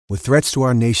With threats to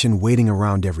our nation waiting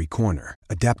around every corner,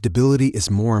 adaptability is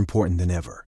more important than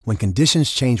ever. When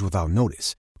conditions change without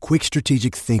notice, quick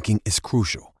strategic thinking is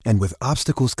crucial. And with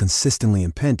obstacles consistently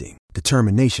impending,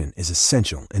 determination is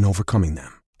essential in overcoming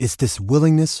them. It's this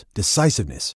willingness,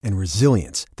 decisiveness, and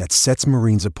resilience that sets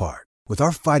Marines apart. With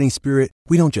our fighting spirit,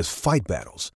 we don't just fight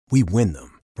battles, we win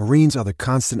them. Marines are the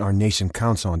constant our nation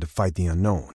counts on to fight the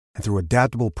unknown. And through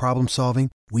adaptable problem solving,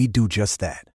 we do just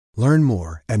that. Learn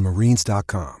more at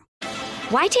marines.com.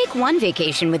 Why take one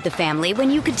vacation with the family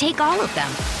when you could take all of them?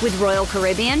 With Royal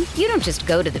Caribbean, you don't just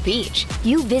go to the beach.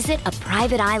 You visit a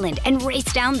private island and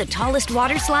race down the tallest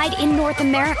water slide in North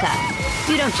America.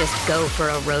 You don't just go for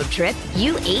a road trip.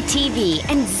 You ATV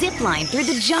and zip line through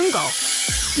the jungle.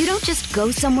 You don't just go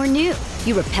somewhere new.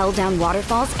 You rappel down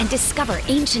waterfalls and discover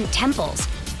ancient temples.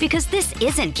 Because this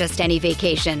isn't just any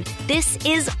vacation. This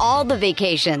is all the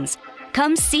vacations.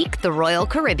 Come seek the Royal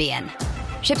Caribbean.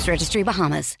 Ships Registry,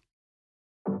 Bahamas.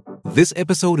 This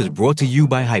episode is brought to you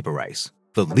by Hyperice,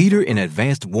 the leader in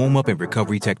advanced warm-up and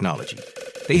recovery technology.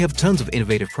 They have tons of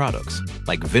innovative products,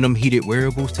 like Venom-heated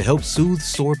wearables to help soothe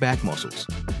sore back muscles,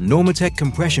 Normatec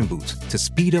compression boots to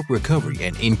speed up recovery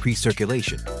and increase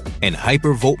circulation, and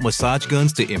Hypervolt massage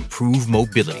guns to improve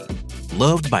mobility.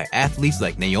 Loved by athletes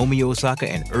like Naomi Osaka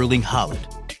and Erling Haaland.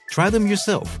 Try them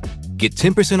yourself. Get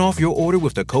 10% off your order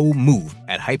with the code MOVE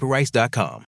at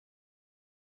hyperice.com.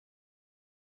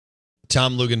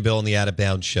 Tom Luginbill on the Out of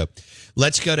Bounds Show.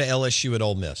 Let's go to LSU at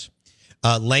Ole Miss.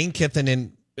 Lane Kiffin,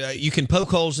 and you can poke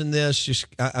holes in this.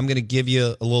 I'm going to give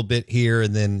you a little bit here,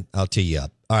 and then I'll tee you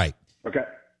up. All right. Okay.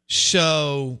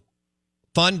 So,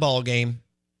 fun ball game.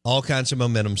 All kinds of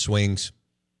momentum swings.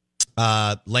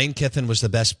 Lane Kiffin was the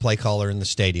best play caller in the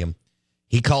stadium.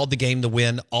 He called the game to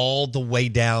win all the way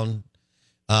down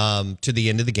to the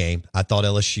end of the game. I thought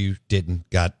LSU didn't.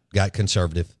 Got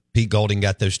conservative. Pete Golding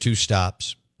got those two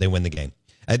stops. They win the game.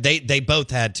 They both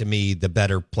had, to me, the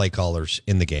better play callers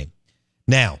in the game.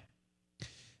 Now,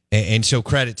 and so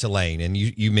credit to Lane. And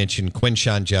you mentioned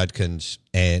Quinshawn Judkins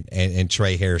and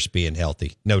Trey Harris being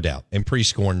healthy, no doubt. And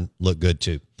Prescorn looked good,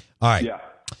 too. All right. Yeah.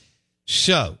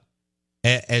 So,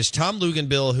 as Tom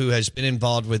Luginbill, who has been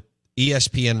involved with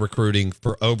ESPN recruiting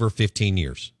for over 15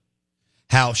 years,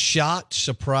 how shocked,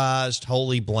 surprised,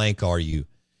 wholly blank are you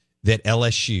that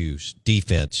LSU's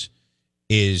defense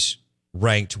is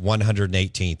ranked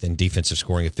 118th in defensive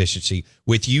scoring efficiency,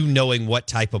 with you knowing what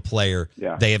type of player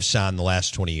they have signed the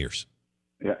last 20 years?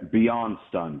 Yeah, beyond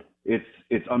stunned. It's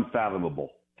unfathomable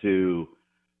to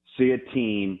see a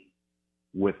team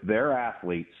with their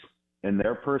athletes and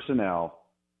their personnel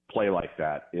play like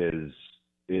that. It's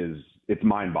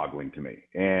mind-boggling to me.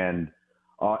 And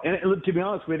to be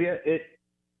honest with you,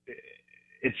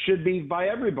 it should be by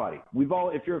everybody.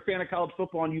 If you're a fan of college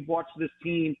football and you've watched this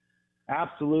team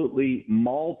absolutely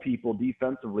maul people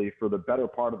defensively for the better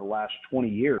part of the last 20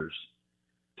 years,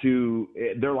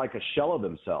 they're like a shell of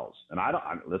themselves. And I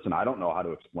don't know how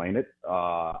to explain it.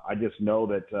 I just know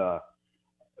that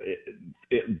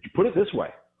put it this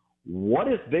way. What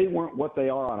if they weren't what they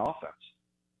are on offense?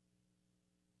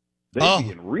 They'd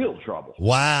be in real trouble.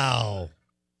 Wow.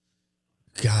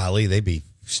 Golly, they'd be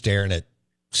staring at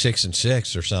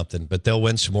 6-6 or something, but they'll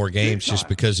win some more games just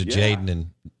because of Jaden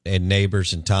and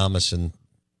Neighbors and Thomas and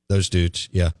those dudes.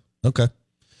 Yeah. Okay.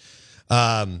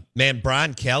 Man,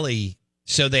 Brian Kelly.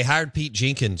 So they hired Pete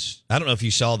Jenkins. I don't know if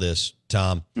you saw this,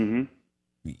 Tom.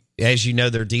 Mm-hmm. As you know,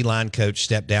 their D-line coach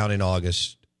stepped down in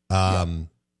August.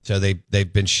 So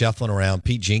they've been shuffling around.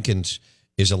 Pete Jenkins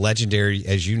is a legendary,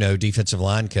 as you know, defensive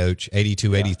line coach,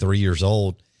 82, 83 years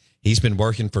old. He's been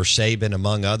working for Saban,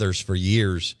 among others, for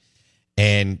years.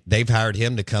 And they've hired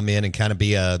him to come in and kind of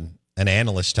be an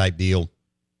analyst type deal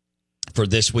for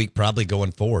this week, probably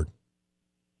going forward.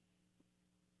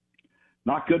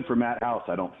 Not good for Matt House,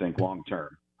 I don't think, long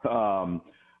term.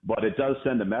 But it does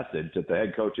send a message that the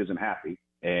head coach isn't happy,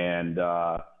 and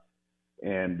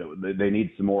they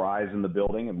need some more eyes in the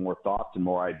building and more thoughts and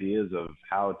more ideas of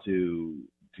how to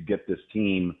get this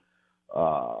team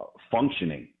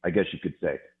functioning, I guess you could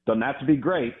say. Doesn't have to be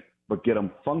great, but get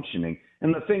them functioning.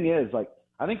 And the thing is, like,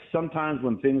 I think sometimes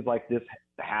when things like this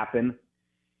happen,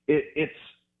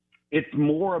 it's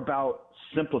more about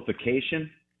simplification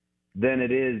than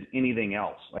it is anything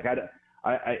else. Like,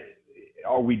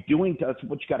 are we doing? That's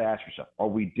what you got to ask yourself. Are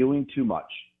we doing too much?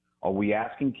 Are we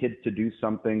asking kids to do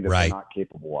something that they're not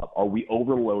capable of? Are we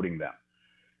overloading them?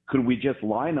 Could we just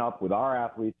line up with our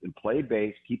athletes and play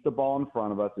base, keep the ball in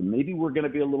front of us, and maybe we're going to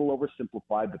be a little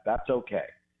oversimplified, but that's okay.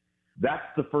 That's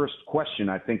the first question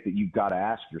I think that you've got to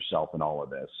ask yourself in all of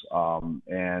this.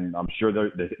 And I'm sure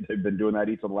they've been doing that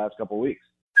each of the last couple of weeks.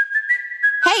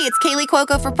 Hey, it's Kaylee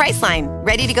Cuoco for Priceline.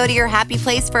 Ready to go to your happy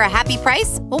place for a happy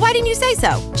price? Well, why didn't you say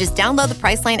so? Just download the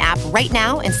Priceline app right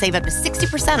now and save up to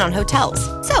 60% on hotels.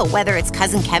 So whether it's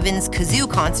Cousin Kevin's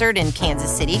Kazoo Concert in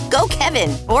Kansas City, go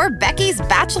Kevin, or Becky's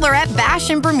Bachelorette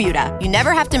Bash in Bermuda, you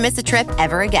never have to miss a trip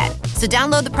ever again. So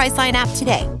download the Priceline app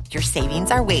today. Your savings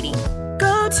are waiting.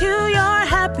 Go to your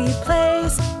happy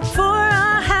place for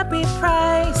a happy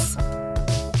price.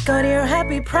 Go to your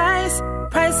happy price,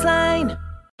 Priceline.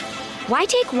 Why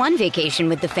take one vacation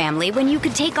with the family when you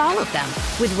could take all of them?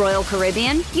 With Royal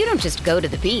Caribbean, you don't just go to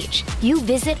the beach. You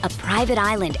visit a private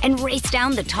island and race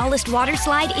down the tallest water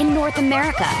slide in North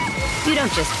America. You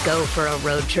don't just go for a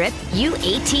road trip. You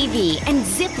ATV and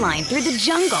zip line through the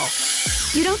jungle.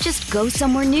 You don't just go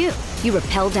somewhere new. You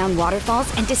rappel down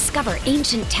waterfalls and discover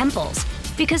ancient temples.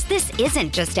 Because this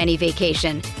isn't just any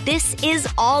vacation. This is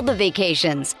all the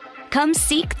vacations. Come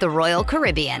seek the Royal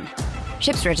Caribbean.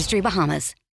 Ships Registry,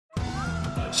 Bahamas.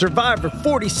 Survivor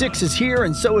 46 is here,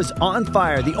 and so is On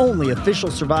Fire, the only official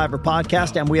Survivor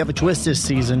podcast, and we have a twist this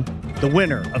season. The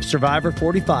winner of Survivor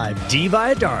 45, Dee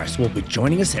Valladares, will be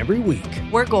joining us every week.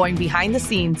 We're going behind the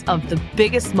scenes of the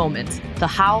biggest moments, the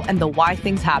how and the why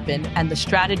things happen, and the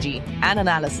strategy and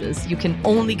analysis you can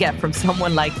only get from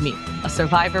someone like me, a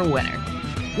Survivor winner.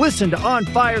 Listen to On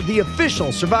Fire, the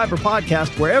official Survivor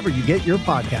podcast, wherever you get your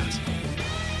podcasts.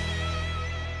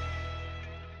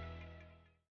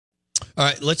 All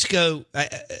right, let's go.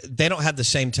 They don't have the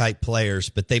same type players,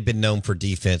 but they've been known for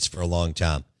defense for a long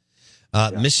time.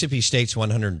 Mississippi State's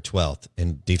 112th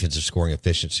in defensive scoring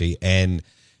efficiency, and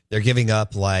they're giving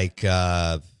up like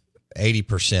 80%.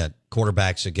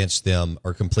 Quarterbacks against them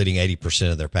are completing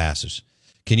 80% of their passes.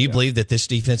 Can you believe that this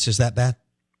defense is that bad?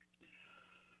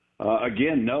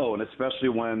 Again, no, and especially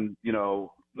when the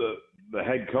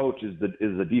head coach is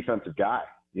the defensive guy.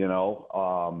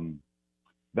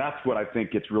 That's what I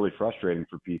think gets really frustrating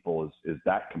for people is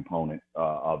that component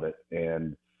of it.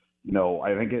 And,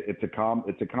 I think it's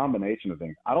a combination of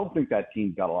things. I don't think that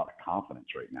team's got a lot of confidence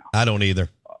right now. I don't either.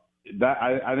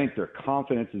 I think their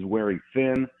confidence is wearing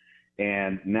thin.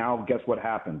 And now guess what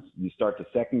happens? You start to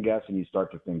second guess and you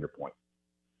start to finger point.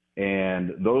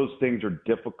 And those things are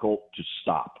difficult to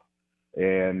stop.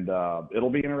 And it'll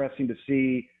be interesting to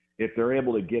see if they're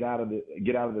able to get out of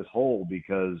this hole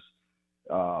because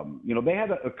they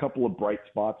had a couple of bright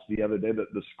spots the other day.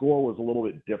 The score was a little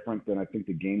bit different than I think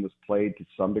the game was played to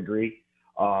some degree,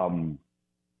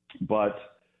 but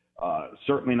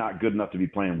certainly not good enough to be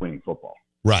playing winning football.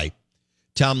 Right.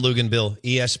 Tom Luginbill,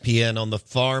 ESPN on the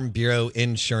Farm Bureau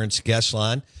Insurance guest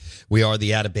line. We are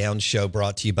the Out of Bounds Show,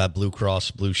 brought to you by Blue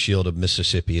Cross Blue Shield of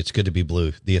Mississippi. It's good to be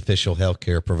blue, the official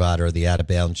healthcare provider of the Out of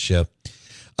Bounds Show.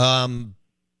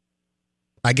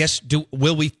 I guess,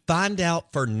 will we find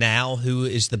out for now who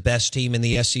is the best team in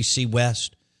the SEC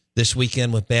West this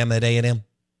weekend with Bama at A&M?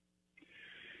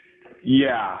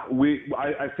 Yeah,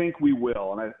 I think we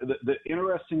will. And the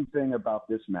interesting thing about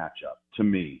this matchup to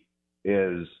me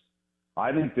is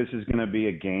I think this is going to be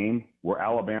a game where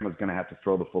Alabama's going to have to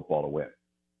throw the football to win.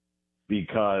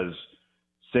 Because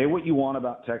say what you want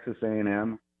about Texas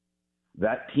A&M,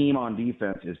 that team on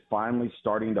defense is finally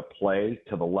starting to play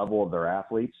to the level of their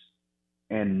athletes.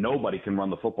 And nobody can run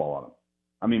the football on them.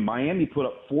 I mean, Miami put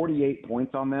up 48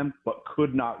 points on them, but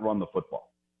could not run the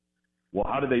football. Well,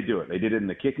 how did they do it? They did it in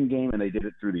the kicking game, and they did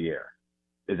it through the air.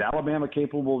 Is Alabama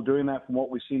capable of doing that from what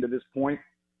we've seen to this point?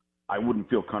 I wouldn't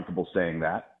feel comfortable saying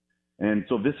that. And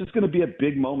so this is going to be a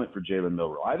big moment for Jalen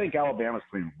Milroe. I think Alabama's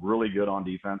playing really good on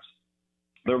defense.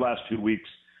 Their last 2 weeks,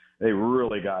 they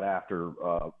really got after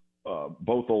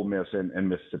both Ole Miss and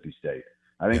Mississippi State.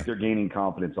 I think they're gaining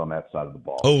confidence on that side of the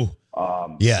ball.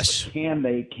 Yes. Can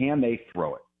they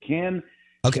throw it? Can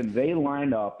they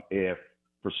line up if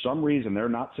for some reason they're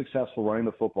not successful running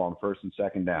the football on first and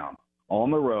second down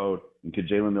on the road, and could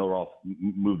Jalen Milroe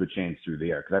move the chains through the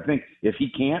air? Because I think if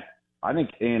he can't, I think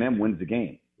A&M wins the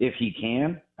game. If he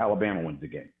can, Alabama wins the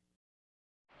game.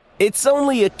 It's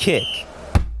only a kick,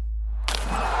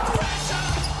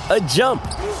 a jump,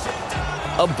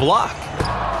 a block.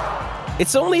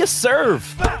 It's only a serve.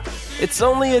 It's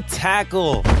only a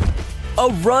tackle, a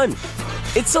run.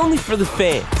 It's only for the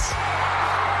fans.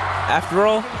 After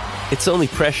all, it's only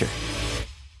pressure.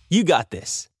 You got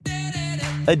this.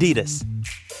 Adidas.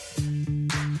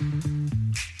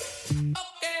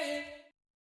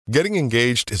 Getting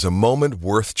engaged is a moment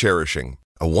worth cherishing.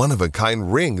 A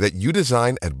one-of-a-kind ring that you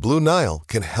design at Blue Nile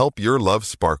can help your love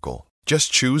sparkle.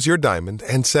 Just choose your diamond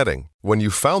and setting. When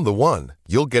you've found the one,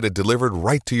 you'll get it delivered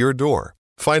right to your door.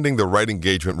 Finding the right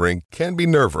engagement ring can be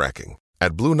nerve-wracking.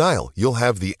 At Blue Nile, you'll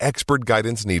have the expert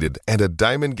guidance needed and a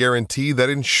diamond guarantee that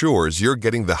ensures you're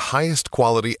getting the highest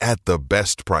quality at the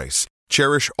best price.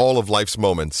 Cherish all of life's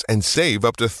moments and save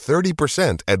up to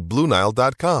 30% at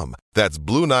BlueNile.com. That's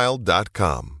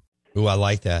BlueNile.com. Ooh, I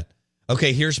like that.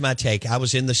 Okay, here's my take. I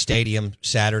was in the stadium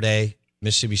Saturday,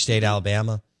 Mississippi State,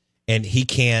 Alabama, and he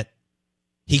can't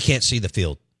see the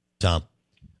field, Tom.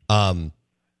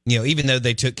 Even though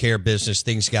they took care of business,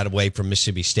 things got away from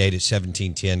Mississippi State at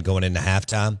 17-10 going into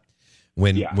halftime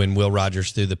when Will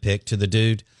Rogers threw the pick to the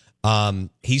dude.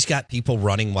 He's got people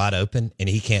running wide open, and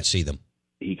he can't see them.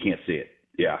 He can't see it,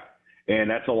 yeah. And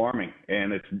that's alarming,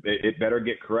 and it better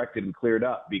get corrected and cleared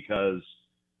up because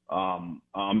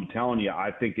I'm telling you,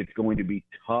 I think it's going to be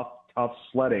tough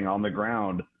sledding on the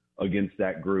ground against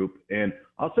that group. And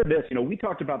I'll say this, we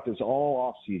talked about this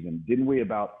all offseason, didn't we,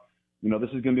 about this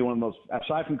is going to be one of the most,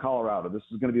 aside from Colorado, this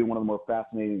is going to be one of the more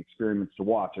fascinating experiments to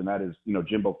watch, and that is,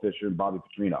 Jimbo Fisher and Bobby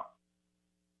Petrino.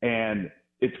 And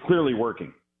it's clearly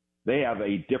working. They have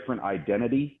a different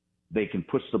identity. They can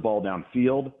push the ball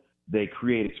downfield. They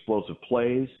create explosive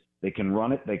plays. They can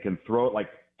run it. They can throw it. Like,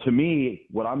 to me,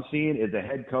 what I'm seeing is a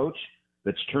head coach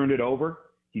that's turned it over.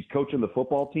 He's coaching the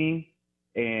football team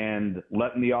and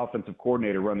letting the offensive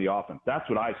coordinator run the offense. That's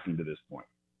what I've seen to this point.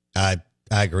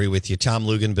 I agree with you. Tom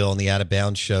Luginbill on the Out of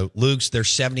Bounds show. Lugs, they're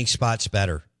 70 spots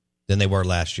better than they were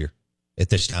last year at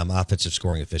this time, offensive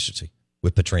scoring efficiency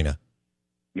with Petrino.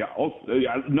 Yeah,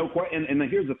 no question. And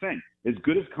here's the thing. As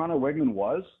good as Connor Wegman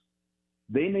was,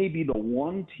 they may be the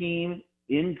one team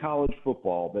in college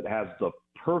football that has the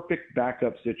perfect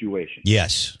backup situation.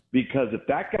 Yes. Because if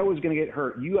that guy was going to get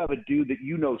hurt, you have a dude that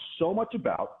you know so much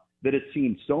about, that has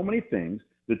seen so many things,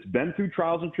 that's been through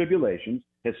trials and tribulations,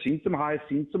 has seen some highs,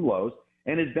 seen some lows,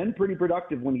 and has been pretty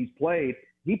productive when he's played.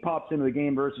 He pops into the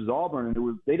game versus Auburn,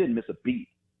 and they didn't miss a beat,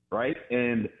 right?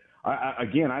 And, I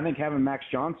think having Max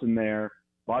Johnson there,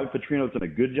 Bobby Petrino's done a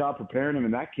good job preparing him,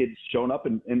 and that kid's shown up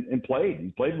and played.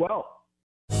 He played well.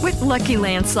 With Lucky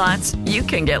Land Slots, you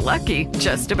can get lucky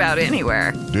just about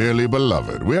anywhere. Dearly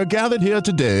beloved, we are gathered here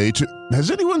today to...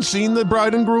 Has anyone seen the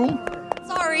bride and groom?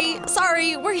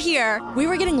 Sorry, we're here. We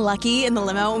were getting lucky in the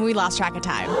limo and we lost track of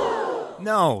time.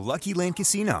 No, Lucky Land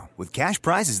Casino, with cash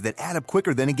prizes that add up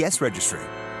quicker than a guest registry.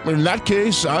 In that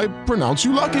case, I pronounce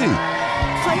you lucky.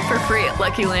 Play for free at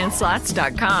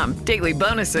LuckyLandSlots.com. Daily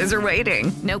bonuses are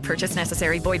waiting. No purchase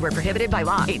necessary. Void where prohibited by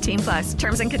law. 18+.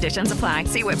 Terms and conditions apply.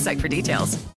 See website for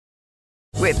details.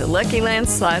 With the Lucky Land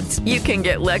Slots, you can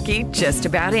get lucky just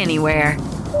about anywhere.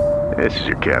 This is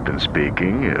your captain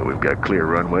speaking. We've got clear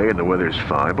runway and the weather's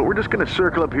fine, but we're just going to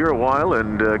circle up here a while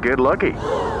and get lucky.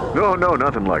 No,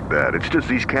 nothing like that. It's just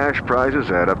these cash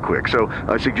prizes add up quick. So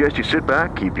I suggest you sit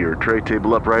back, keep your tray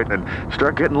table upright, and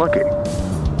start getting lucky.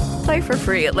 Play for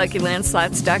free at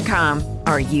LuckyLandSlots.com.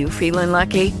 Are you feeling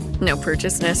lucky? No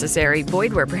purchase necessary.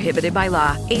 Void where prohibited by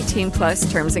law.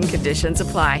 18+ terms and conditions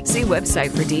apply. See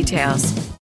website for details.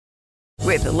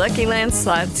 With the Lucky Land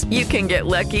Slots, you can get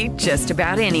lucky just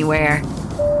about anywhere.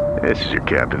 This is your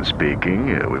captain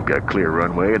speaking. We've got clear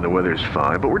runway and the weather's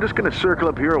fine, but we're just going to circle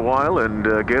up here a while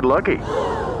and get lucky.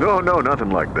 No, nothing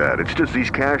like that. It's just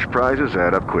these cash prizes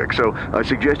add up quick. So I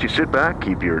suggest you sit back,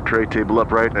 keep your tray table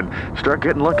upright, and start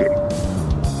getting lucky.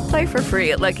 Play for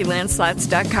free at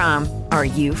LuckyLandSlots.com. Are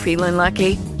you feeling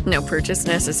lucky? No purchase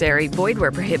necessary. Void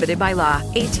where prohibited by law.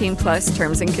 18+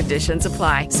 terms and conditions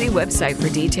apply. See website for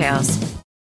details.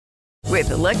 With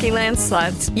the Lucky Land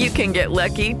Slots, you can get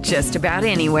lucky just about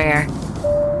anywhere.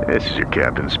 This is your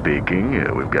captain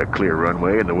speaking. We've got clear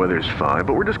runway and the weather's fine,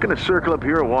 but we're just going to circle up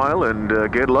here a while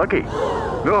and get lucky.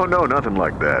 No, nothing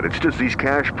like that. It's just these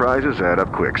cash prizes add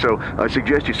up quick. So I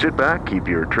suggest you sit back, keep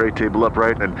your tray table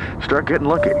upright, and start getting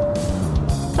lucky.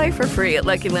 Play for free at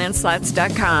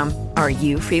LuckyLandSlots.com. Are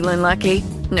you feeling lucky?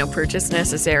 No purchase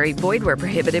necessary. Void where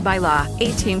prohibited by law.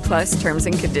 18+ terms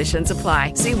and conditions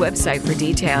apply. See website for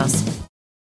details.